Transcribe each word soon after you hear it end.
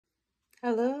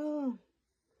Hello,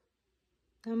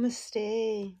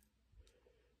 namaste.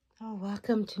 Oh,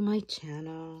 welcome to my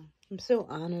channel. I'm so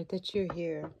honored that you're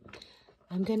here.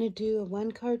 I'm going to do a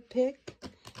one-card pick.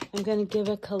 I'm going to give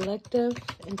a collective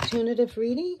intuitive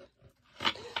reading.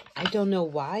 I don't know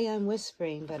why I'm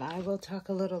whispering, but I will talk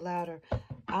a little louder.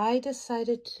 I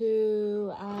decided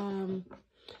to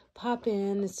pop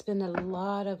in. It's been a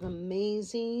lot of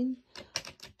amazing,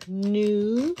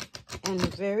 new,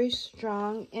 and very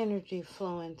strong energy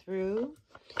flowing through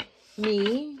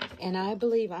me, and I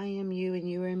believe I am you and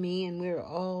you are me, and we're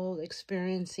all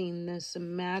experiencing this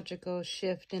magical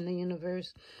shift in the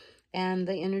universe, and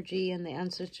the energy and the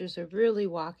ancestors are really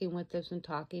walking with us and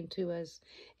talking to us.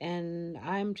 And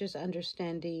I'm just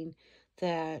understanding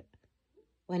that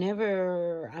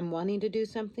whenever I'm wanting to do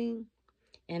something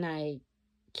and I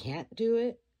can't do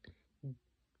it,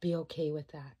 be okay with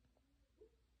that.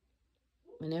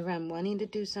 Whenever I'm wanting to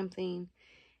do something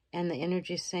and the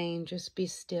energy is saying, just be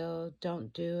still,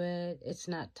 don't do it, it's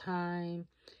not time,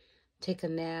 take a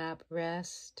nap,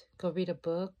 rest, go read a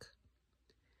book.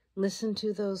 Listen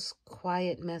to those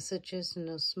quiet messages, and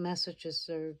those messages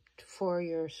are for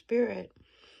your spirit,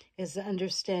 is the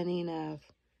understanding of,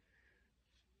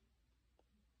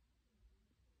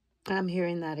 I'm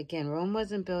hearing that again, Rome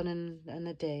wasn't built in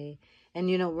a day. And,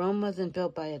 Rome wasn't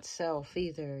built by itself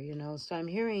either, So I'm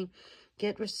hearing,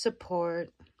 get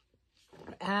support,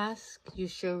 ask, you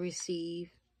shall receive.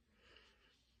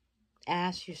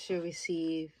 Ask, you shall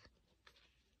receive.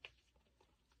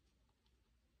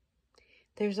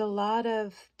 There's a lot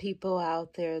of people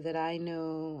out there that I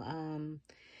know.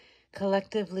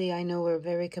 Collectively, I know we're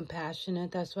very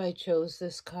compassionate. That's why I chose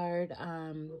this card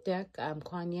deck,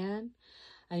 Kuan Yin.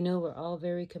 I know we're all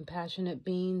very compassionate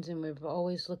beings, and we're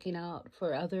always looking out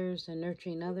for others and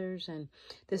nurturing others. And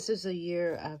this is a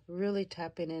year of really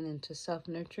tapping into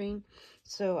self-nurturing.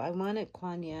 So I wanted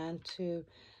Kuan Yin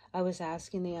I was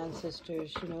asking the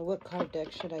ancestors, what card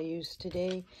deck should I use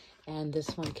today? And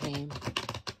this one came.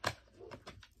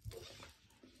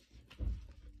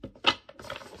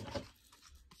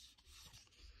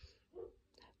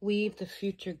 Weave the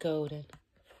future golden.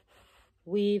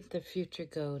 Weave the future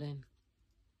golden.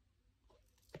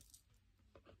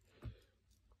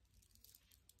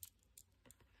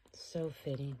 So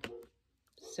fitting.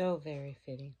 So very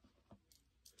fitting.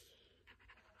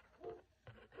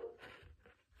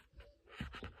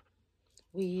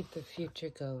 Weave the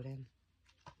future golden.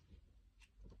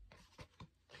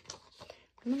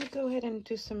 I'm going to go ahead and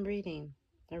do some reading.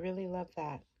 I really love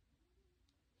that.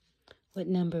 What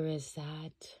number is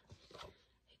that? I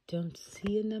don't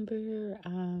see a number.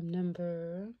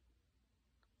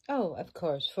 Oh, of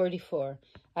course, 44.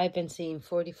 I've been seeing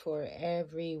 44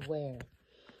 everywhere.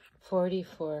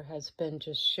 44 has been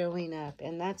just showing up,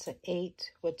 and that's an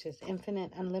 8, which is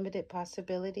infinite, unlimited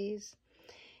possibilities.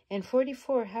 And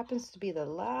 44 happens to be the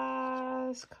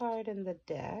last card in the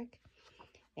deck.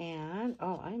 And,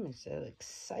 oh, I'm so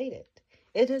excited.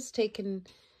 It has taken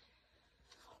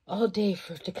all day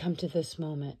for it to come to this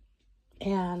moment.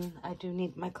 And I do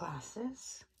need my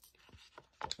glasses.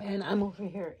 And I'm over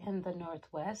here in the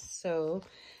Northwest, so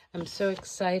I'm so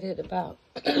excited about,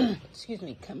 excuse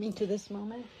me, coming to this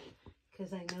moment,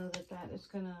 because I know that that is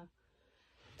going to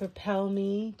propel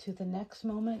me to the next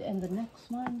moment and the next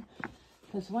one.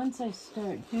 Because once I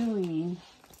start being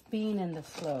in the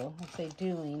flow, I say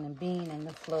doing and being in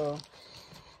the flow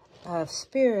of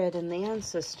spirit and the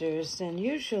ancestors, then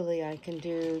usually I can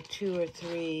do 2 or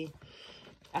 3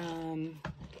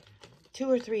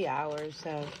 hours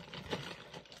of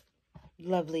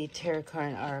lovely tarot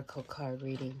card and oracle card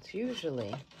readings,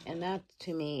 usually. And that,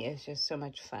 to me, is just so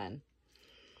much fun.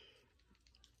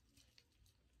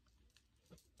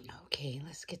 Okay,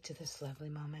 let's get to this lovely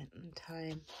moment in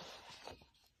time.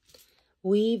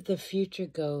 Weave the future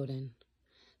golden.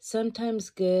 Something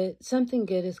good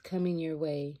is coming your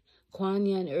way. Kuan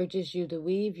Yin urges you to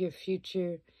weave your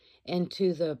future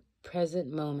into the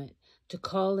present moment, to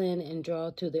call in and draw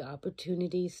to the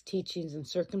opportunities, teachings, and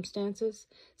circumstances,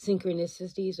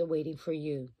 synchronicities awaiting for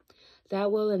you.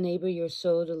 That will enable your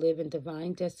soul to live in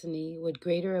divine destiny with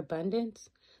greater abundance,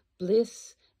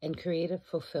 bliss, and creative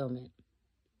fulfillment.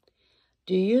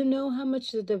 Do you know how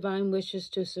much the divine wishes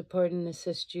to support and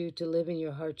assist you to live in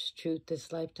your heart's truth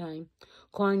this lifetime?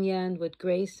 Kuan Yin, with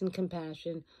grace and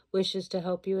compassion, wishes to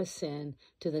help you ascend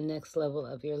to the next level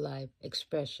of your life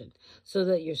expression, so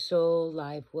that your soul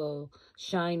life will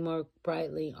shine more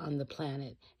brightly on the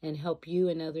planet and help you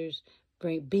and others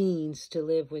beings to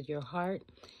live with your heart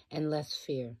and less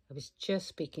fear. I was just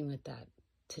speaking with that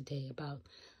today about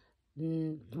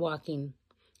walking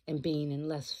and being in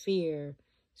less fear,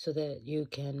 so that you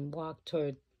can walk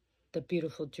toward the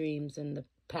beautiful dreams and the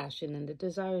passion and the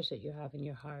desires that you have in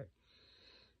your heart.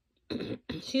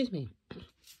 Excuse me.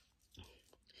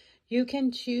 You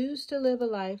can choose to live a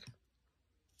life,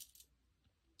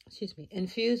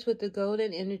 infused with the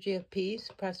golden energy of peace,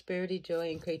 prosperity,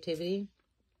 joy, and creativity.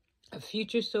 A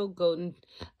future so golden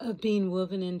of being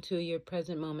woven into your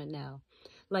present moment now,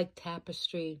 like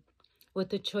tapestry, with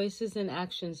the choices and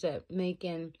actions that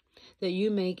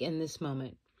you make in this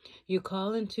moment. You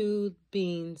call into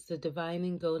beings the divine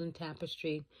and golden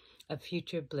tapestry of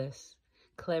future bliss.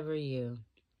 Clever you.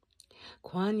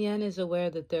 Kuan Yin is aware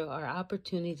that there are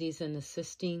opportunities and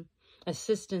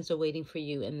assistance awaiting for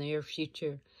you in your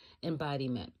future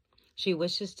embodiment. She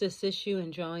wishes to assist you in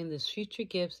drawing these future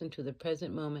gifts into the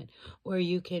present moment where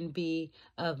you can be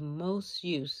of most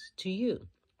use to you.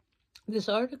 This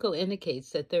article indicates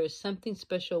that there is something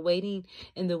special waiting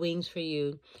in the wings for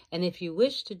you, and if you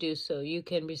wish to do so, you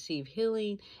can receive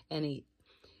healing and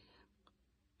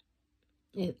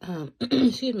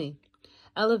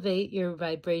elevate your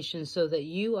vibration so that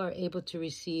you are able to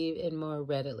receive it more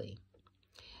readily.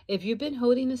 If you've been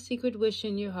holding a secret wish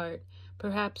in your heart,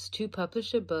 perhaps to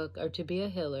publish a book or to be a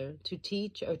healer, to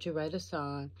teach or to write a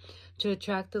song, to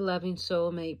attract the loving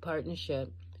soulmate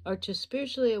partnership, or to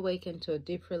spiritually awaken to a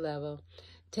deeper level,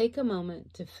 take a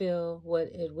moment to feel what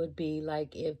it would be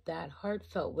like if that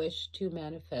heartfelt wish to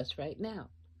manifest right now.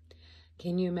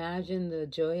 Can you imagine the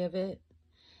joy of it?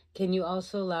 Can you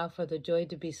also allow for the joy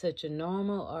to be such a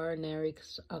normal, ordinary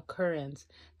occurrence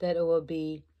that it will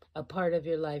be a part of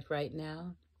your life right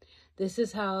now? This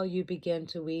is how you begin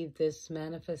to weave this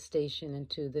manifestation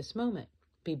into this moment.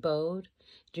 Be bold,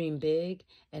 dream big,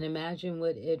 and imagine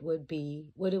what it would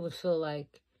feel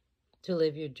like to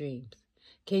live your dreams.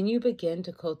 Can you begin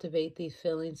to cultivate these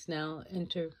feelings now,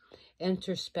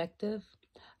 introspective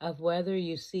of whether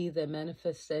you see the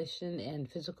manifestation in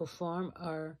physical form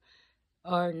or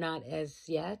not as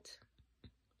yet?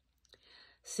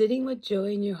 Sitting with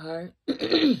joy in your heart,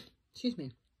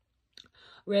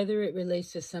 whether it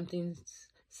relates to something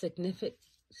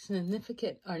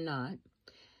significant or not,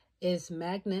 is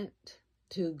magnet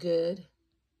to good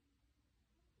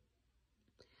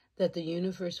that the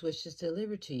universe wishes to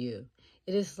deliver to you.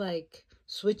 It is like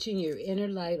switching your inner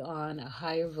light on a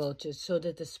higher voltage so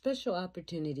that the special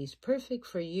opportunities perfect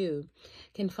for you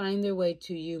can find their way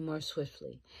to you more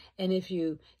swiftly. And if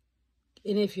your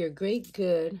great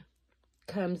good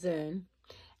comes in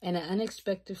an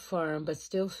unexpected form but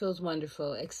still feels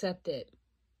wonderful, accept it.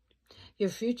 Your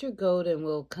future golden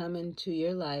will come into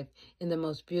your life in the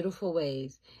most beautiful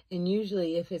ways, and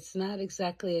usually if it's not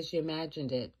exactly as you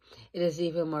imagined it, it is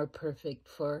even more perfect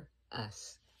for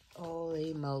us.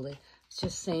 Holy moly. I was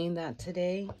just saying that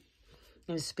today.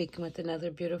 I was speaking with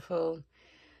another beautiful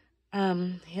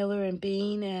healer and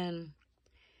being, and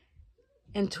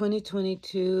in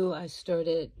 2022, I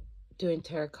started doing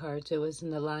tarot cards. It was in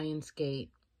the Lion's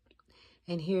Gate.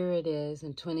 And here it is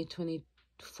in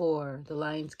 2024. The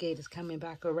Lion's Gate is coming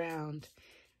back around,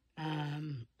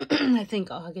 I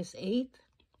think August 8th.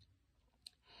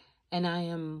 And I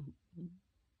am,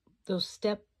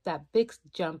 that big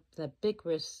jump, that big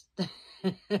risk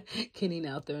getting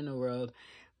out there in the world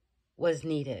was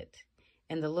needed.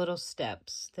 And the little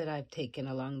steps that I've taken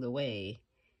along the way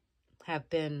have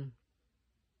been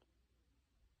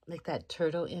like that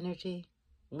turtle energy.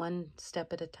 One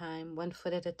step at a time, 1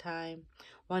 foot at a time,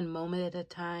 one moment at a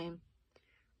time.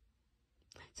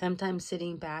 Sometimes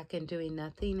sitting back and doing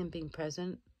nothing and being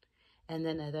present, and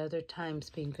then at other times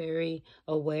being very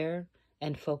aware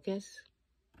and focused.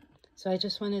 So I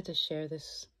just wanted to share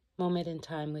this moment in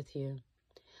time with you.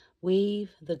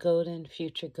 Weave the golden,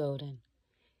 future golden.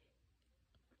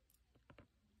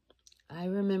 I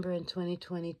remember in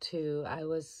 2022, it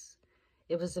was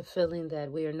a feeling that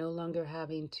we are no longer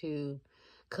having to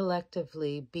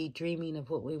collectively be dreaming of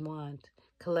what we want.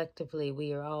 Collectively,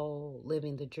 we are all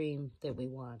living the dream that we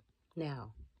want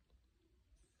now.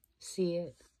 See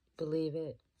it, believe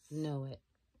it, know it.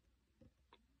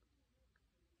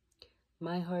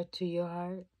 My heart to your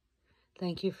heart,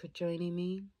 thank you for joining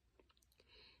me.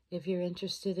 If you're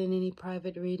interested in any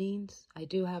private readings, I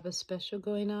do have a special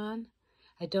going on.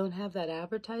 I don't have that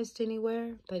advertised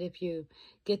anywhere, but if you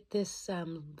get this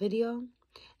video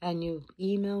and you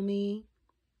email me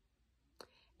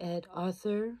at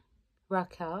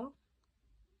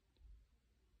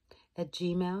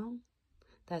authorraquel@gmail,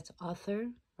 that's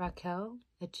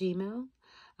authorraquel@gmail,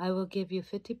 I will give you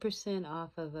 50%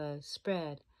 off of a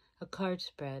card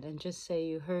spread, and just say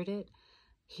you heard it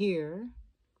here,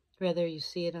 whether you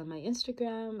see it on my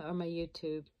Instagram or my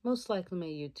YouTube, most likely my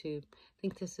YouTube. I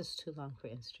think this is too long for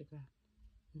Instagram.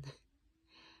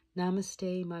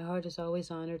 Namaste. My heart is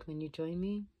always honored when you join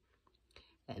me.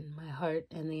 And my heart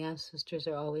and the ancestors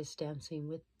are always dancing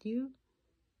with you.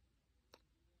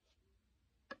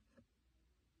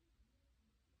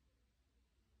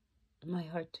 My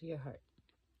heart to your heart.